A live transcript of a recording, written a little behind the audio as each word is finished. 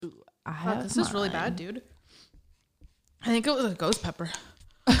Fuck, this is really bad, dude. I think it was a ghost pepper.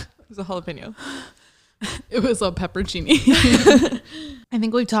 It was a jalapeno. It was a peppercini. I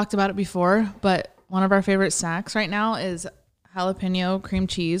think we've talked about it before, but one of our favorite snacks right now is jalapeno cream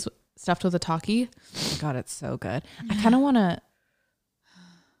cheese stuffed with a Taki. Oh my God, it's so good. I kind of want to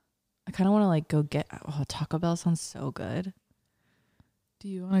like go get, Taco Bell sounds so good. Do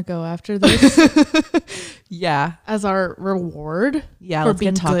you want to go after this? Yeah. As our reward? Yeah, for let's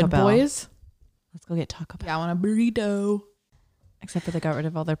being get Taco good Bell. boys? Let's go get Taco Bell. Yeah, I want a burrito. Except for they got rid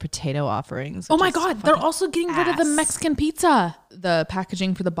of all their potato offerings. Oh which my is God, they're fucking also getting rid of the ass. Mexican pizza. The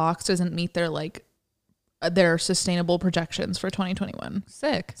packaging for the box doesn't meet their sustainable projections for 2021.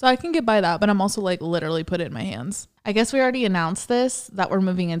 Sick. So I can get by that, but I'm also like literally put it in my hands. I guess we already announced this, that we're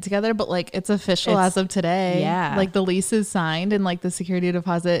moving in together, but like it's official as of today. Yeah. Like the lease is signed and like the security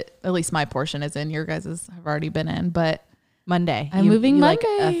deposit, at least my portion is in. Your guys's have already been in, but Monday. I'm moving Like,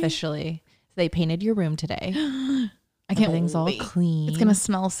 Monday. officially. They painted your room today. I can't Everything's all wait. clean. It's going to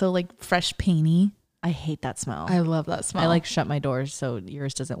smell so like fresh painty. I hate that smell. I love that smell. I like shut my doors so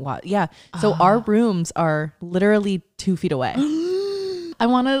yours doesn't watch. Yeah. So our rooms are literally 2 feet away. I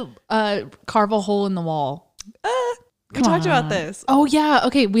want to carve a hole in the wall. We talked about this. Oh yeah.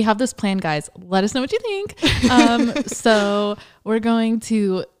 Okay. We have this plan, guys. Let us know what you think. So we're going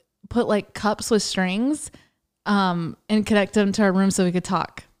to put like cups with strings, and connect them to our room so we could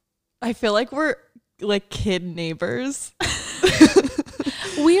talk. I feel like we're like kid neighbors.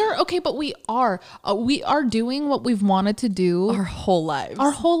 We are okay, but we are doing what we've wanted to do Our whole lives. our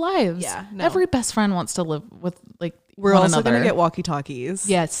whole lives. Yeah, no. Every best friend wants to live with like We're one also another. going to get walkie-talkies.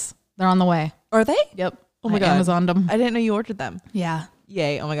 Yes, they're on the way. Are they? Yep. Oh my I God. Amazoned them. I didn't know you ordered them. Yeah.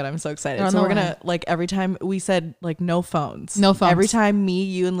 Yay. Oh my God. I'm so excited. They're on So the we're going way. to like every time we said like no phones. No phones. Every time me,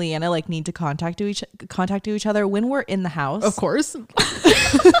 you and Leanna like need to contact each other when we're in the house. Of course. We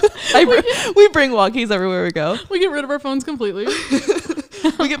bring walkies everywhere we go. We get rid of our phones completely.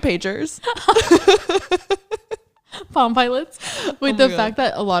 We get pagers. Palm Pilots. With my the God. fact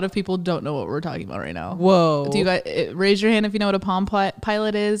that a lot of people don't know what we're talking about right now. Whoa. Do you guys raise your hand if you know what a Palm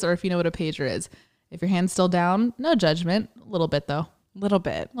Pilot is or if you know what a pager is? If your hand's still down, no judgment. A little bit though. Little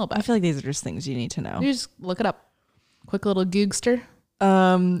bit. I feel like these are just things you need to know. You just look it up. Quick little googster.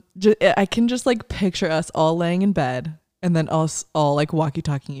 I can just like picture us all laying in bed and then us all like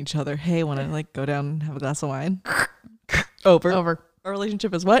walkie-talking each other. Hey, want to like go down and have a glass of wine? Over. Our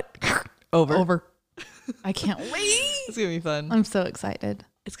relationship is what? Over. I can't wait. It's gonna be fun. I'm so excited.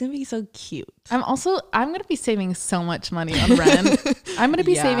 It's gonna be so cute. I'm going to be saving so much money on rent. I'm going to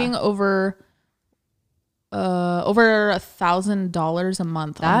be Yeah. saving over $1,000 a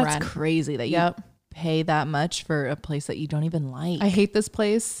month on That's rent. crazy that you pay that much for a place that you don't even like. I hate this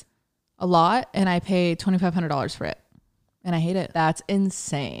place a lot and I pay $2,500 for it. And I hate it. That's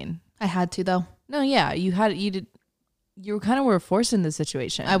insane. I had to though. No, yeah, you were forced in this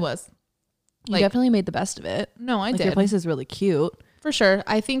situation. I was. You like- definitely made the best of it. No, I Like did. your place is really cute. For sure.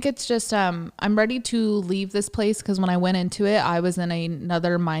 I think it's just I'm ready to leave this place because when I went into it, I was in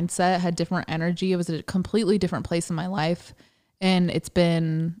another mindset, had different energy. It was a completely different place in my life. And it's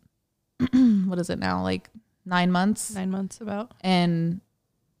been what is it now? Like 9 months. 9 months about. And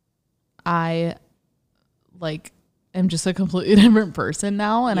I like am just a completely different person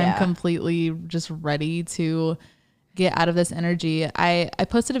now. And Yeah. I'm completely just ready to get out of this energy. I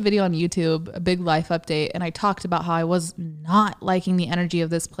posted a video on YouTube, a big life update, and I talked about how I was not liking the energy of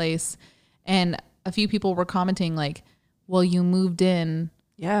this place. And a few people were commenting like, well, you moved in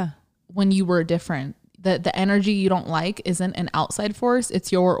Yeah. when you were different. The energy you don't like isn't an outside force.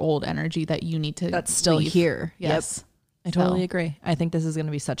 It's your old energy that you need to That's still leave. here. Yes. I totally agree. I think this is going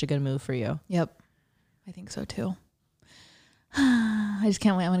to be such a good move for you. Yep. I think so too. I just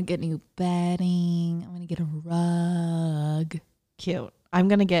can't wait. I'm going to get new bedding. I'm going to get a rug. Cute. I'm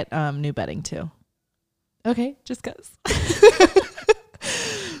going to get new bedding too. Okay. Just cuz.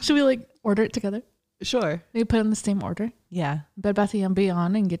 Should we like order it together? Sure. Maybe put it in the same order. Yeah. Bed Bath &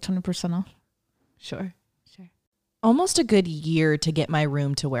 Beyond and get 20% off. Sure. Almost a good year to get my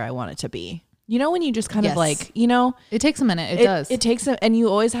room to where I want it to be. You know, when you just kind of Yes. like, you know, It takes a minute. It does. It takes and you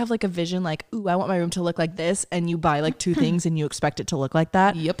always have like a vision like, ooh, I want my room to look like this. And you buy like 2 things and you expect it to look like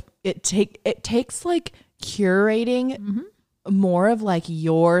that. Yep. It takes like curating more of like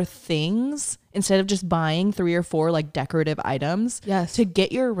your things instead of just buying 3 or 4 like decorative items. Yes. To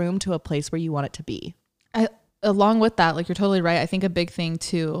get your room to a place where you want it to be. Along with that, like you're totally right. I think a big thing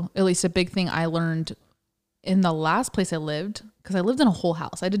too, at least a big thing I learned in the last place I lived, because I lived in a whole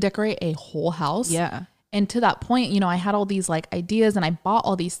house. I had to decorate a whole house. Yeah. And to that point, you know, I had all these like ideas and I bought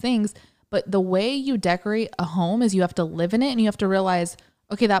all these things, but the way you decorate a home is you have to live in it and you have to realize,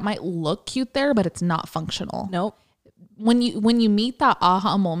 okay, that might look cute there, but it's not functional. Nope. When you meet that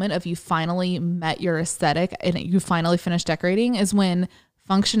aha moment of you finally met your aesthetic and you finally finished decorating is when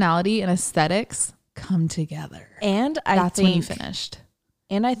functionality and aesthetics come together. And that's when you finished.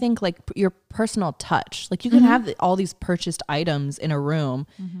 And I think like your personal touch, like you can have all these purchased items in a room,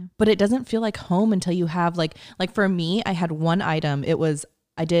 but it doesn't feel like home until you have like for me, I had one item.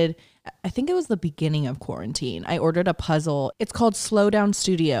 I think it was the beginning of quarantine. I ordered a puzzle. It's called Slow Down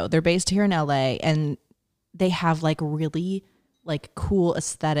Studio. They're based here in LA, and they have like really like cool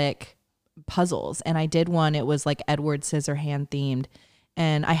aesthetic puzzles. And I did one. It was like Edward Scissorhand themed.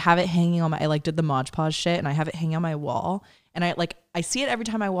 And I have it hanging on I like did the Mod Podge shit, and I have it hanging on my wall. And I see it every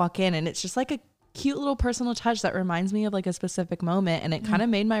time I walk in, and it's just like a cute little personal touch that reminds me of like a specific moment. And it kind of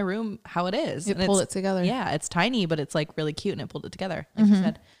made my room how it is. It pulled it together. Yeah. It's tiny, but it's like really cute, and it pulled it together. Like you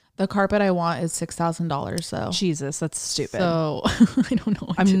said. The carpet I want is $6,000. So Jesus, that's stupid. So I don't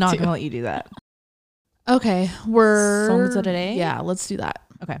know. I'm not going to let you do that. Okay. We're songs of the day. Yeah. Let's do that.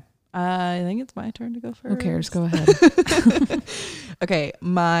 Okay. I think it's my turn to go first. Who cares? Go ahead. Okay.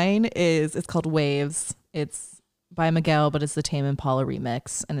 It's called Waves. It's by Miguel, but it's the Tame Impala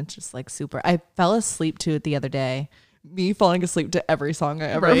remix. And it's just like super. I fell asleep to it the other day. Me falling asleep to every song I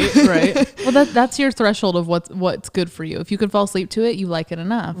ever right. Well, that's your threshold of what's good for you. If you could fall asleep to it, you like it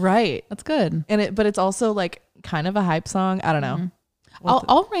enough. Right. That's good. But it's also like kind of a hype song. I don't know.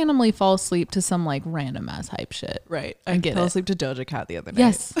 I'll randomly fall asleep to some like random ass hype shit. Right. I fell asleep to Doja Cat the other night.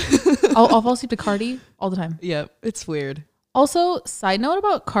 Yes. I'll fall asleep to Cardi all the time. Yep. It's weird. Also, side note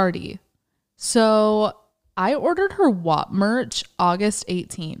about Cardi. So I ordered her WAP merch August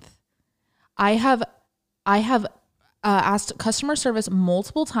 18th. I have asked customer service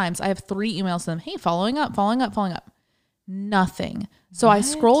multiple times. I have 3 emails to them. Hey, following up. Nothing. So I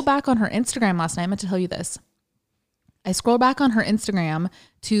scrolled back on her Instagram last night. I meant to tell you this. I scrolled back on her Instagram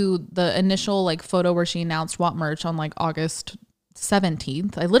to the initial like photo where she announced WAP merch on like August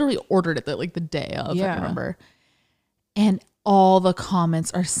 17th. I literally ordered it the day of, I remember. And all the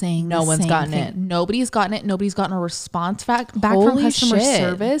comments are saying no one's gotten it. Nobody's gotten it. Nobody's gotten a response back from customer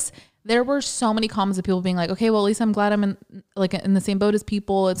service. There were so many comments of people being like, okay, well, at least I'm glad I'm in the same boat as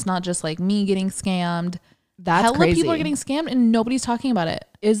people. It's not just like me getting scammed. That's hella crazy. People are getting scammed and nobody's talking about it.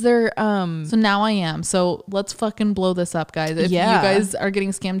 Is there So now I am. So let's fucking blow this up, guys. If you guys are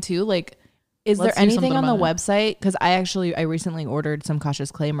getting scammed too, like, is there anything on the website? Because I recently ordered some Cautious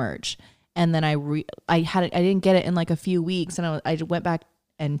Clay merch, and then I didn't get it in like a few weeks, and I went back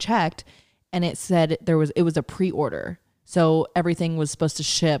and checked, and it said it was a pre-order. So everything was supposed to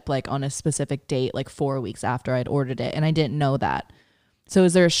ship like on a specific date, like 4 weeks after I'd ordered it, and I didn't know that. So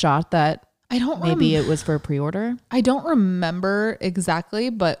is there a shot that maybe it was for a pre-order? I don't remember exactly,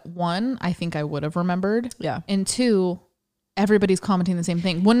 but 1, I think I would have remembered. Yeah. And 2, everybody's commenting the same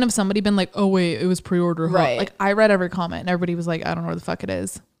thing. Wouldn't have somebody been like, oh wait, it was pre-order. Right. Like I read every comment and everybody was like, I don't know where the fuck it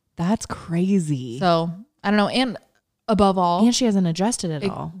is. That's crazy. So I don't know. And above all, and she hasn't adjusted it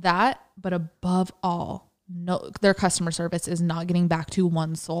all. But above all, no, their customer service is not getting back to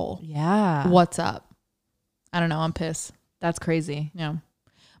one soul. Yeah. What's up? I don't know. I'm pissed. That's crazy. Yeah.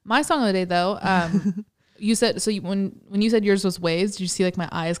 My song of the day though, you said, so when you said yours was Waves, did you see like my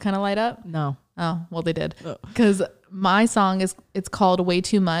eyes kind of light up? No. Oh, well they did. Because my song it's called Way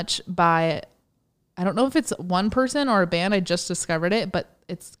Too Much by, I don't know if it's one person or a band. I just discovered it, but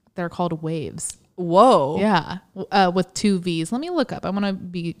they're called Waves. Whoa. Yeah. With 2 V's. Let me look up. I want to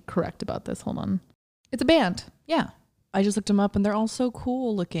be correct about this. Hold on. It's a band. Yeah. I just looked them up and they're all so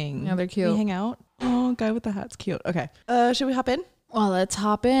cool looking. Yeah, they're cute. We hang out. Oh, guy with the hat's cute. Okay. Should we hop in? Well, let's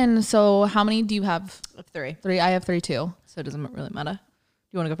hop in. So how many do you have? 3. 3. I have 3 too. So it doesn't really matter. Do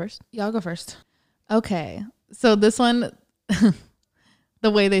you want to go first? Yeah, I'll go first. Okay. So this one, the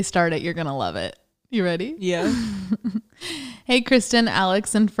way they start it, you're going to love it. You ready? Yeah. Hey, Kristen,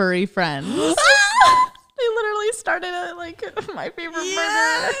 Alex, and furry friends. They literally started it like my favorite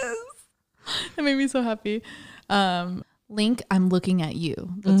murder. It made me so happy. Link, I'm looking at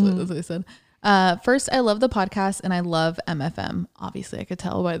you. That's what they said. First, I love the podcast and I love MFM. Obviously, I could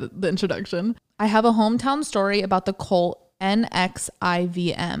tell by the introduction. I have a hometown story about the cult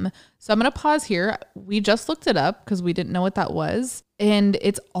NXIVM. So I'm going to pause here. We just looked it up because we didn't know what that was. And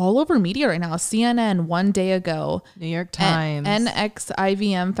it's all over media right now. CNN 1 day ago. New York Times.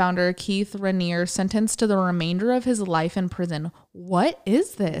 NXIVM founder Keith Raniere sentenced to the remainder of his life in prison. What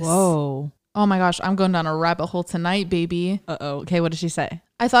is this? Whoa. Oh my gosh, I'm going down a rabbit hole tonight, baby. Uh-oh. Okay, what did she say?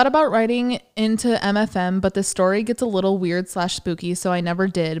 I thought about writing into MFM, but the story gets a little weird / spooky, so I never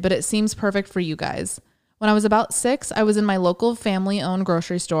did, but it seems perfect for you guys. When I was about 6, I was in my local family-owned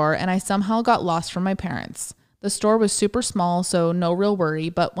grocery store, and I somehow got lost from my parents. The store was super small, so no real worry.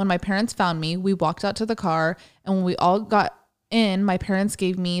 But when my parents found me, we walked out to the car, and when we all got in, my parents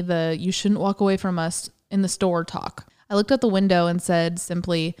gave me the "you shouldn't walk away from us in the store" talk. I looked out the window and said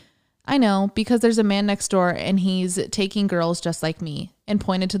simply, "I know, because there's a man next door and he's taking girls just like me," and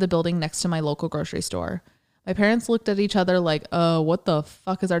pointed to the building next to my local grocery store. My parents looked at each other like, what the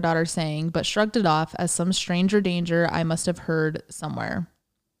fuck is our daughter saying? But shrugged it off as some stranger danger I must have heard somewhere.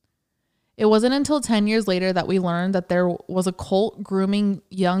 It wasn't until 10 years later that we learned that there was a cult grooming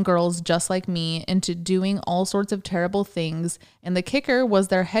young girls just like me into doing all sorts of terrible things. And the kicker was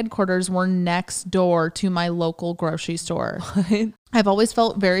their headquarters were next door to my local grocery store. What? I've always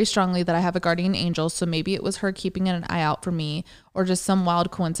felt very strongly that I have a guardian angel, so maybe it was her keeping an eye out for me or just some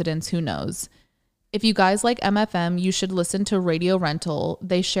wild coincidence, who knows. If you guys like MFM, you should listen to Radio Rental.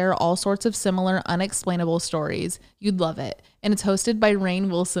 They share all sorts of similar unexplainable stories. You'd love it. And it's hosted by Rainn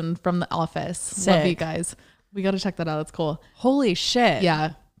Wilson from The Office. Sick. Love you guys. We got to check that out. It's cool. Holy shit.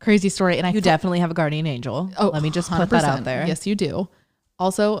 Yeah. Crazy story. And You definitely have a guardian angel. Oh, let me just 100%. put that out there. Yes, you do.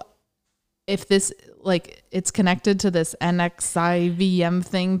 Also, if this, like, it's connected to this NXIVM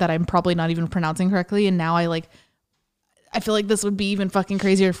thing that I'm probably not even pronouncing correctly. And now I feel like this would be even fucking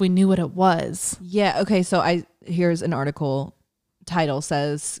crazier if we knew what it was. Yeah. Okay. So here's an article. Title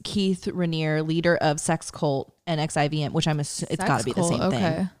says Keith Raniere, leader of sex cult NXIVM, which it's got to be the same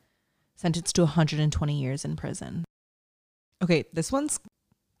thing. Sentenced to 120 years in prison. Okay, this one's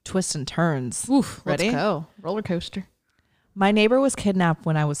twists and turns. Oof. Ready? Let's go. Roller coaster. My neighbor was kidnapped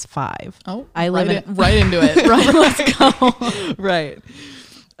when I was 5. Oh, I live right into it. Right, let's go. Right.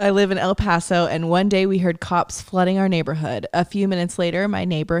 I live in El Paso, and one day we heard cops flooding our neighborhood. A few minutes later, my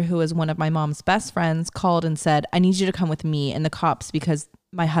neighbor, who is one of my mom's best friends, called and said, "I need you to come with me and the cops because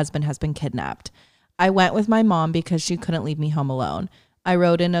my husband has been kidnapped." I went with my mom because she couldn't leave me home alone. I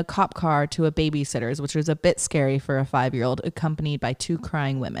rode in a cop car to a babysitter's, which was a bit scary for a 5-year-old, accompanied by 2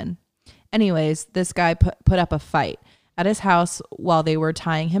 crying women. Anyways, this guy put up a fight. At his house, while they were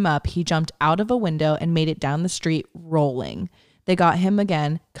tying him up, he jumped out of a window and made it down the street rolling. They got him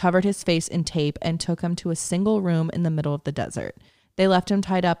again, covered his face in tape, and took him to a single room in the middle of the desert. They left him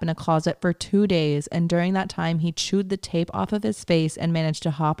tied up in a closet for 2 days, and during that time, he chewed the tape off of his face and managed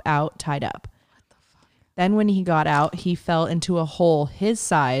to hop out tied up. What the fuck? Then when he got out, he fell into a hole his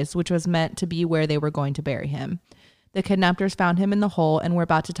size, which was meant to be where they were going to bury him. The kidnappers found him in the hole and were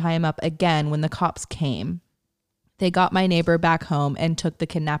about to tie him up again when the cops came. They got my neighbor back home and took the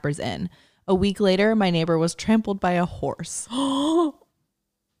kidnappers in. A week later, my neighbor was trampled by a horse.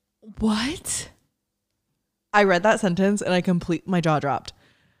 What? I read that sentence and my jaw dropped.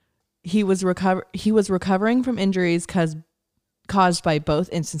 He was recovering from injuries caused by both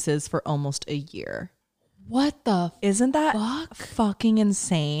instances for almost a year. What the Isn't that fucking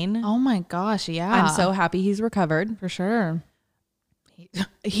insane? Oh my gosh, yeah. I'm so happy he's recovered. For sure.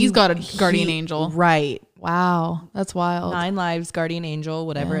 He's got a guardian angel. Right. Wow. That's wild. 9 lives, guardian angel,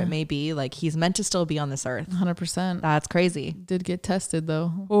 whatever it may be. Like, he's meant to still be on this earth. 100%. That's crazy. Did get tested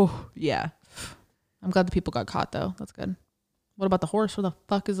though. Oh, yeah. I'm glad the people got caught though. That's good. What about the horse? Where the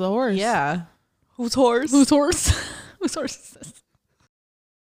fuck is the horse? Yeah. Whose horse? Whose horse? Whose horse is this?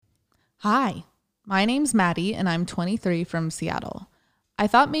 Hi, my name's Maddie and I'm 23 from Seattle. I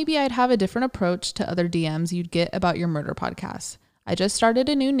thought maybe I'd have a different approach to other DMs you'd get about your murder podcast. I just started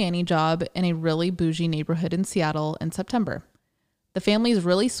a new nanny job in a really bougie neighborhood in Seattle in September. The family is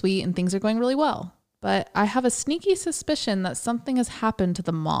really sweet and things are going really well, but I have a sneaky suspicion that something has happened to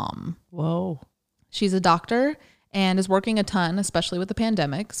the mom. Whoa. She's a doctor and is working a ton, especially with the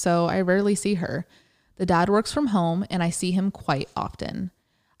pandemic, so I rarely see her. The dad works from home and I see him quite often.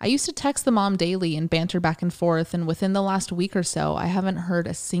 I used to text the mom daily and banter back and forth, and within the last week or so, I haven't heard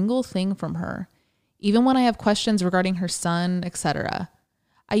a single thing from her. Even when I have questions regarding her son, etc.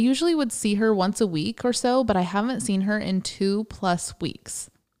 I usually would see her once a week or so, but I haven't seen her in 2+ weeks.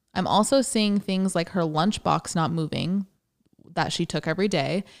 I'm also seeing things like her lunchbox not moving that she took every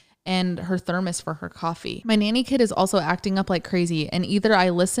day and her thermos for her coffee. My nanny kid is also acting up like crazy, and either I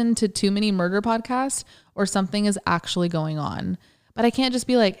listen to too many murder podcasts or something is actually going on. But I can't just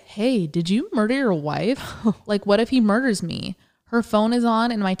be like, hey, did you murder your wife? Like, what if he murders me? Her phone is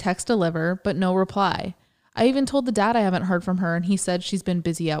on and my text deliver, but no reply. I even told the dad I haven't heard from her and he said she's been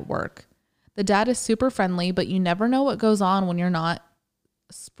busy at work. The dad is super friendly, but you never know what goes on when you're not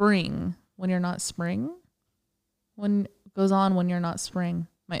spring. When you're not spring? When goes on when you're not spring.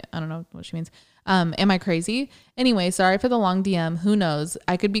 I don't know what she means. Am I crazy? Anyway, sorry for the long DM. Who knows?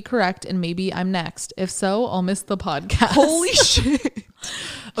 I could be correct and maybe I'm next. If so, I'll miss the podcast. Holy shit.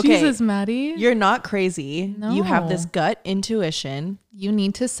 Okay. Jesus, Maddie. You're not crazy. No. You have this gut intuition. You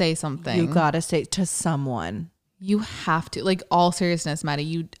need to say something. You gotta say to someone. You have to, like, all seriousness,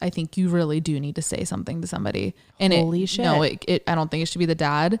 Maddie, I think you really do need to say something to somebody. And Holy shit. No, I don't think it should be the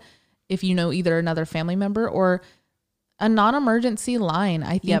dad. If you know either another family member or a non-emergency line,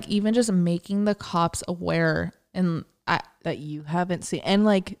 I think even just making the cops aware and that you haven't seen, and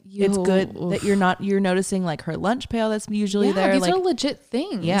like it's good that you're noticing like her lunch pail that's usually there. These like are legit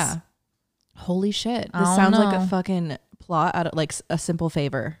things. Yeah. Holy shit. This sounds like a fucking plot out of like a Simple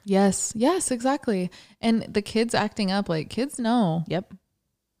Favor. Yes, exactly. And the kids acting up, like kids know. Yep.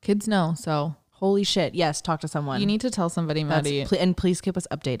 Kids know. So holy shit. Yes. Talk to someone. You need to tell somebody, Maddie. And please keep us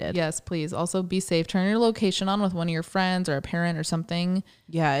updated. Yes, please. Also be safe. Turn your location on with one of your friends or a parent or something.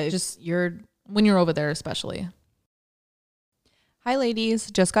 Yeah. When you're over there, especially. Hi,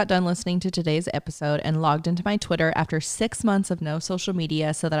 ladies. Just got done listening to today's episode and logged into my Twitter after 6 months of no social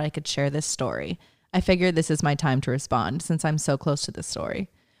media so that I could share this story. I figured this is my time to respond since I'm so close to this story.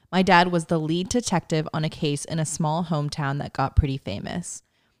 My dad was the lead detective on a case in a small hometown that got pretty famous.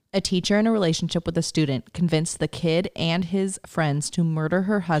 A teacher in a relationship with a student convinced the kid and his friends to murder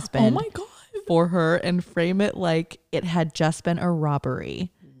her husband. Oh my God. For her and frame it like it had just been a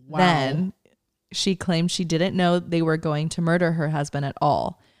robbery. Wow. Then she claimed she didn't know they were going to murder her husband at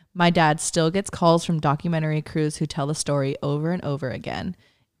all. My dad still gets calls from documentary crews who tell the story over and over again.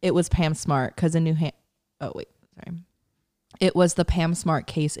 It was Pam Smart because in It was the Pam Smart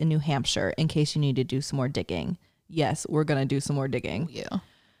case in New Hampshire, in case you need to do some more digging. Yes, we're going to do some more digging. Yeah.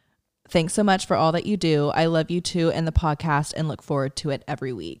 Thanks so much for all that you do. I love you too and the podcast and look forward to it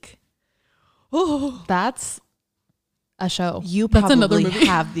every week. Oh, that's a show. You probably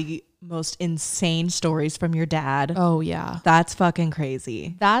have the most insane stories from your dad. Oh yeah. That's fucking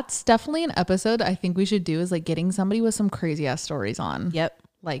crazy. That's definitely an episode I think we should do, is like getting somebody with some crazy ass stories on. Yep.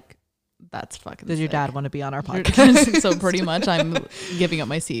 Like that's fucking Does sick. your dad want to be on our podcast? So pretty much I'm giving up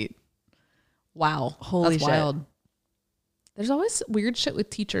my seat. Wow. Holy that's shit. Wild. There's always weird shit with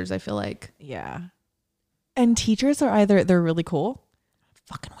teachers, I feel like. Yeah. And teachers are either they're really cool,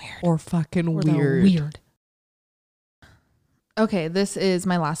 fucking weird, or fucking or weird. Okay, this is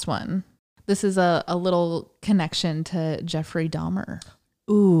my last one. This is a little connection to Jeffrey Dahmer.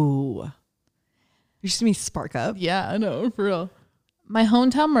 Ooh. You see me spark up? Yeah, I know, for real. My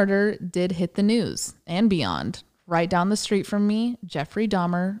hometown murder did hit the news and beyond. Right down the street from me, Jeffrey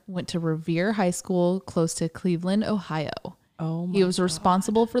Dahmer went to Revere High School close to Cleveland, Ohio. Oh my He was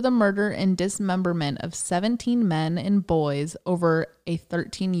responsible for the murder and dismemberment of 17 men and boys over a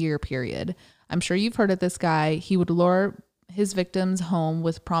 13-year period. I'm sure you've heard of this guy. He would lure his victims home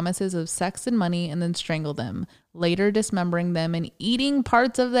with promises of sex and money and then strangle them, later dismembering them and eating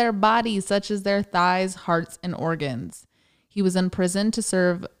parts of their bodies such as their thighs, hearts, and organs. He was in prison to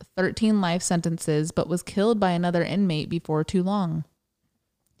serve 13 life sentences but was killed by another inmate before too long.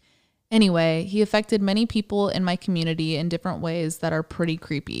 Anyway, he affected many people in my community in different ways that are pretty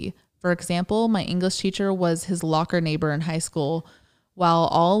creepy. For example, my English teacher was his locker neighbor in high school, while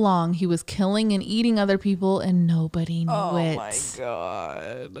all along he was killing and eating other people and nobody knew it. Oh my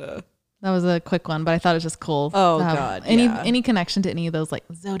God. That was a quick one, but I thought it was just cool. Oh God. Any connection to any of those, like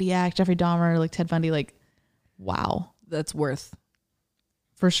Zodiac, Jeffrey Dahmer, like Ted Bundy, like, wow. That's worth.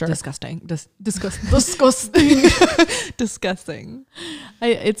 For sure. Disgusting. Disgusting. Disgusting.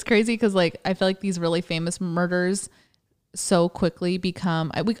 It's crazy because like I feel like these really famous murders so quickly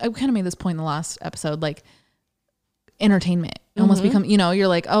become, I kind of made this point in the last episode, like entertainment. Almost become, you're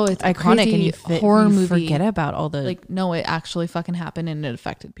like, oh, it's iconic, and you horror movie. Forget about all the like, no, it actually fucking happened and it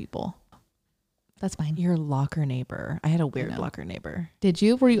affected people. That's fine. Your locker neighbor. I had a weird locker neighbor. Did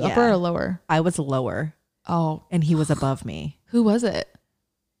you? Were you upper or lower? I was lower. Oh, and he was above me. Who was it?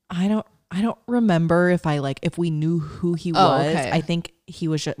 I don't remember if we knew who he was. Okay. I think he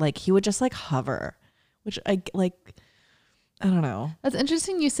was just, he would just like hover, which I don't know. That's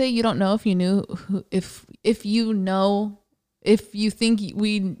interesting. You say you don't know if you knew who, if you know, if you think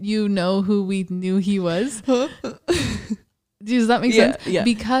you know who we knew he was. Does that make sense? Yeah.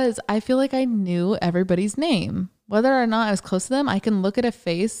 Because I feel like I knew everybody's name, whether or not I was close to them. I can look at a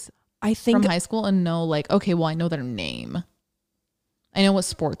face from high school and know like, okay, well, I know their name. I know what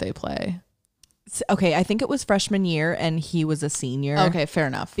sport they play. Okay, I think it was freshman year and he was a senior. Okay, fair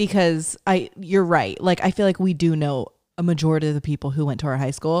enough. Because you're right. Like, I feel like we do know a majority of the people who went to our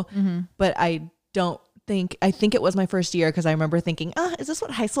high school, but I think it was my first year because I remember thinking, is this what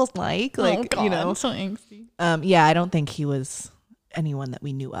high school's like? Like, oh God, I'm so angsty. Yeah, I don't think he was anyone that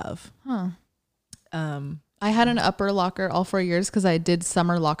we knew of. Huh. I had an upper locker all 4 years because I did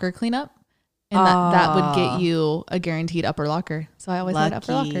summer locker cleanup. And that would get you a guaranteed upper locker. So I always had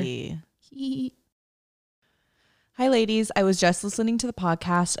upper locker. Hi, ladies. I was just listening to the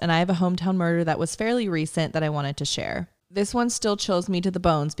podcast, and I have a hometown murder that was fairly recent that I wanted to share. This one still chills me to the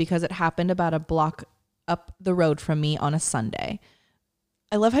bones because it happened about a block up the road from me on a Sunday.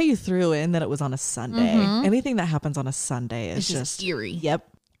 I love how you threw in that it was on a Sunday. Mm-hmm. Anything that happens on a Sunday is just eerie. Yep.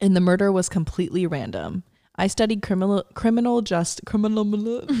 And the murder was completely random. I studied criminal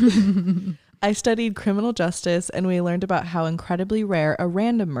justice, and we learned about how incredibly rare a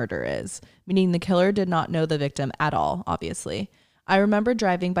random murder is, meaning the killer did not know the victim at all, obviously. I remember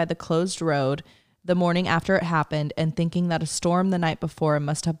driving by the closed road the morning after it happened and thinking that a storm the night before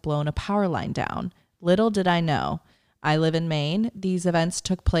must have blown a power line down. Little did I know. I live in Maine. These events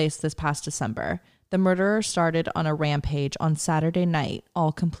took place this past December. The murderer started on a rampage on Saturday night,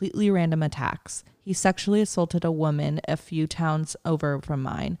 all completely random attacks. He sexually assaulted a woman a few towns over from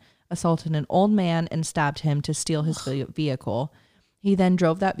mine, assaulted an old man, and stabbed him to steal his vehicle. He then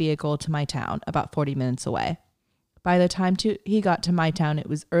drove that vehicle to my town, about 40 minutes away. By the time he got to my town, it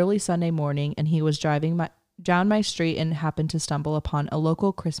was early Sunday morning, and he was driving down my street and happened to stumble upon a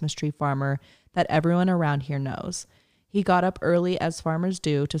local Christmas tree farmer that everyone around here knows. He got up early, as farmers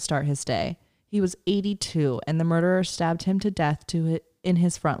do, to start his day. He was 82, and the murderer stabbed him to death in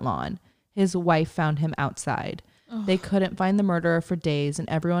his front lawn. His wife found him outside. They couldn't find the murderer for days, and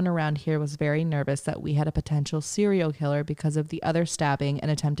everyone around here was very nervous that we had a potential serial killer because of the other stabbing and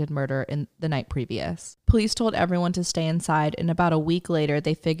attempted murder in the night previous. Police told everyone to stay inside, and about a week later,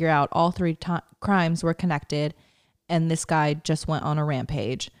 they figured out all three crimes were connected, and this guy just went on a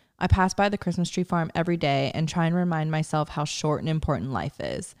rampage. I pass by the Christmas tree farm every day and try and remind myself how short and important life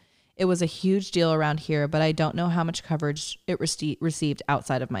is. It was a huge deal around here, but I don't know how much coverage it received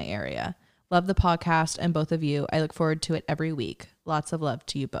outside of my area. Love the podcast and both of you. I look forward to it every week. Lots of love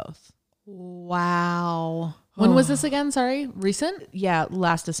to you both. Wow. When was this again? Sorry. Recent? Yeah.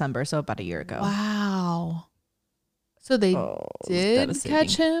 Last December. So about a year ago. Wow. So they did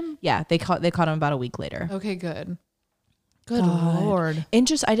catch him? Yeah. They caught him about a week later. Okay, good. Good Lord.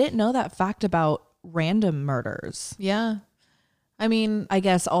 I didn't know that fact about random murders. Yeah. I mean, I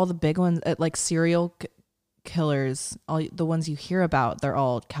guess all the big ones, like serial killers, all the ones you hear about, they're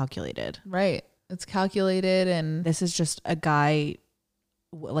all calculated. Right. It's calculated, and this is just a guy,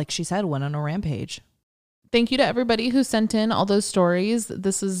 like she said, went on a rampage. Thank you to everybody who sent in all those stories.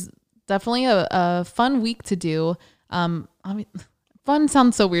 This is definitely a fun week to do. I mean, fun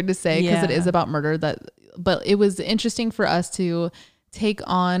sounds so weird to say because it is about murder, but it was interesting for us to take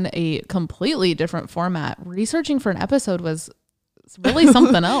on a completely different format. Researching for an episode was really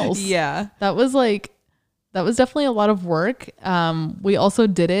something else. Yeah. That was definitely a lot of work. We also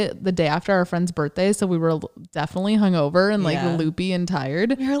did it the day after our friend's birthday, so we were definitely hungover and like loopy and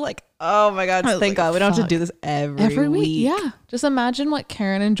tired. We were like, oh my God, thank God we don't have to do this every week. Yeah. Just imagine what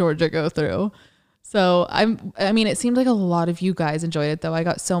Karen and Georgia go through. So I mean, it seemed like a lot of you guys enjoyed it though. I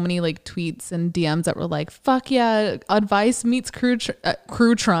got so many like tweets and DMs that were like, fuck yeah, advice meets true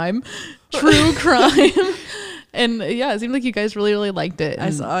crime. And yeah, it seemed like you guys really, really liked it.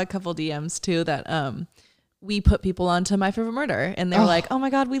 I saw a couple DMs too that we put people onto My Favorite Murder, and they're like, oh my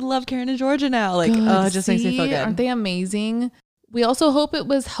God, we love Karen and Georgia now. Like, it just makes me feel good. Aren't they amazing? We also hope it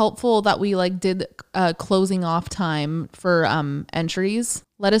was helpful that we like did closing off time for entries.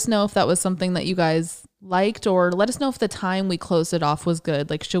 Let us know if that was something that you guys liked, or let us know if the time we closed it off was good.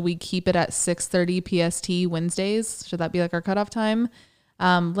 Like, should we keep it at 6:30 PST Wednesdays? Should that be like our cutoff time?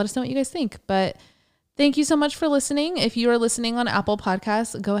 Let us know what you guys think. But thank you so much for listening. If you are listening on Apple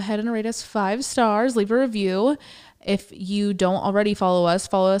Podcasts, go ahead and rate us 5 stars, leave a review. If you don't already follow us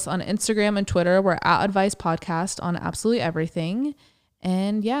on Instagram and Twitter. We're at Advice Podcast on absolutely everything.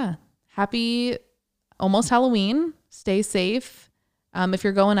 And yeah, happy almost Halloween. Stay safe. If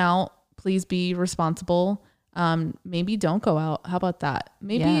you're going out, please be responsible. Maybe don't go out. How about that?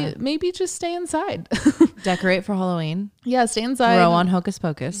 Maybe just stay inside. Decorate for Halloween. Yeah, stay inside. Throw on Hocus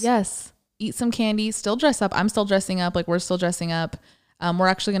Pocus. Yes. Eat some candy. Still dress up. I'm still dressing up. Like, we're still dressing up. We're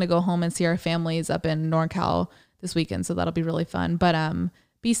actually going to go home and see our families up in NorCal this weekend, so that'll be really fun. But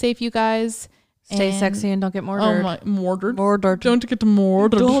be safe, you guys. Stay sexy and don't get murdered. Murdered. Don't get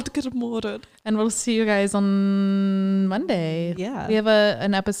murdered. Don't get murdered. And we'll see you guys on Monday. Yeah. We have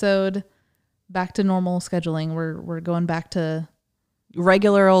an episode back to normal scheduling. We're going back to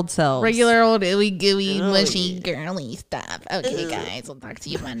regular old selves. Regular old ooey gooey mushy girly stuff. Okay, guys, we'll talk to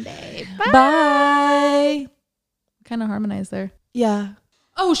you Monday. Bye. Kind of harmonized there. Yeah.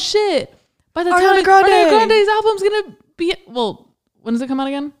 Oh shit. By the time Ariana Grande's album's gonna be, well, when does it come out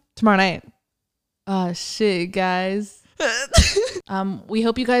again? Tomorrow night. Oh shit, guys. We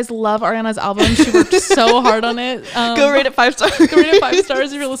hope you guys love Ariana's album. She worked so hard on it. Go rate it 5 stars. Go rate it 5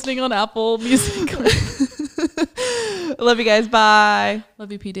 stars if you're listening on Apple Music. Love you guys. Bye.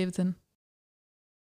 Love you, Pete Davidson.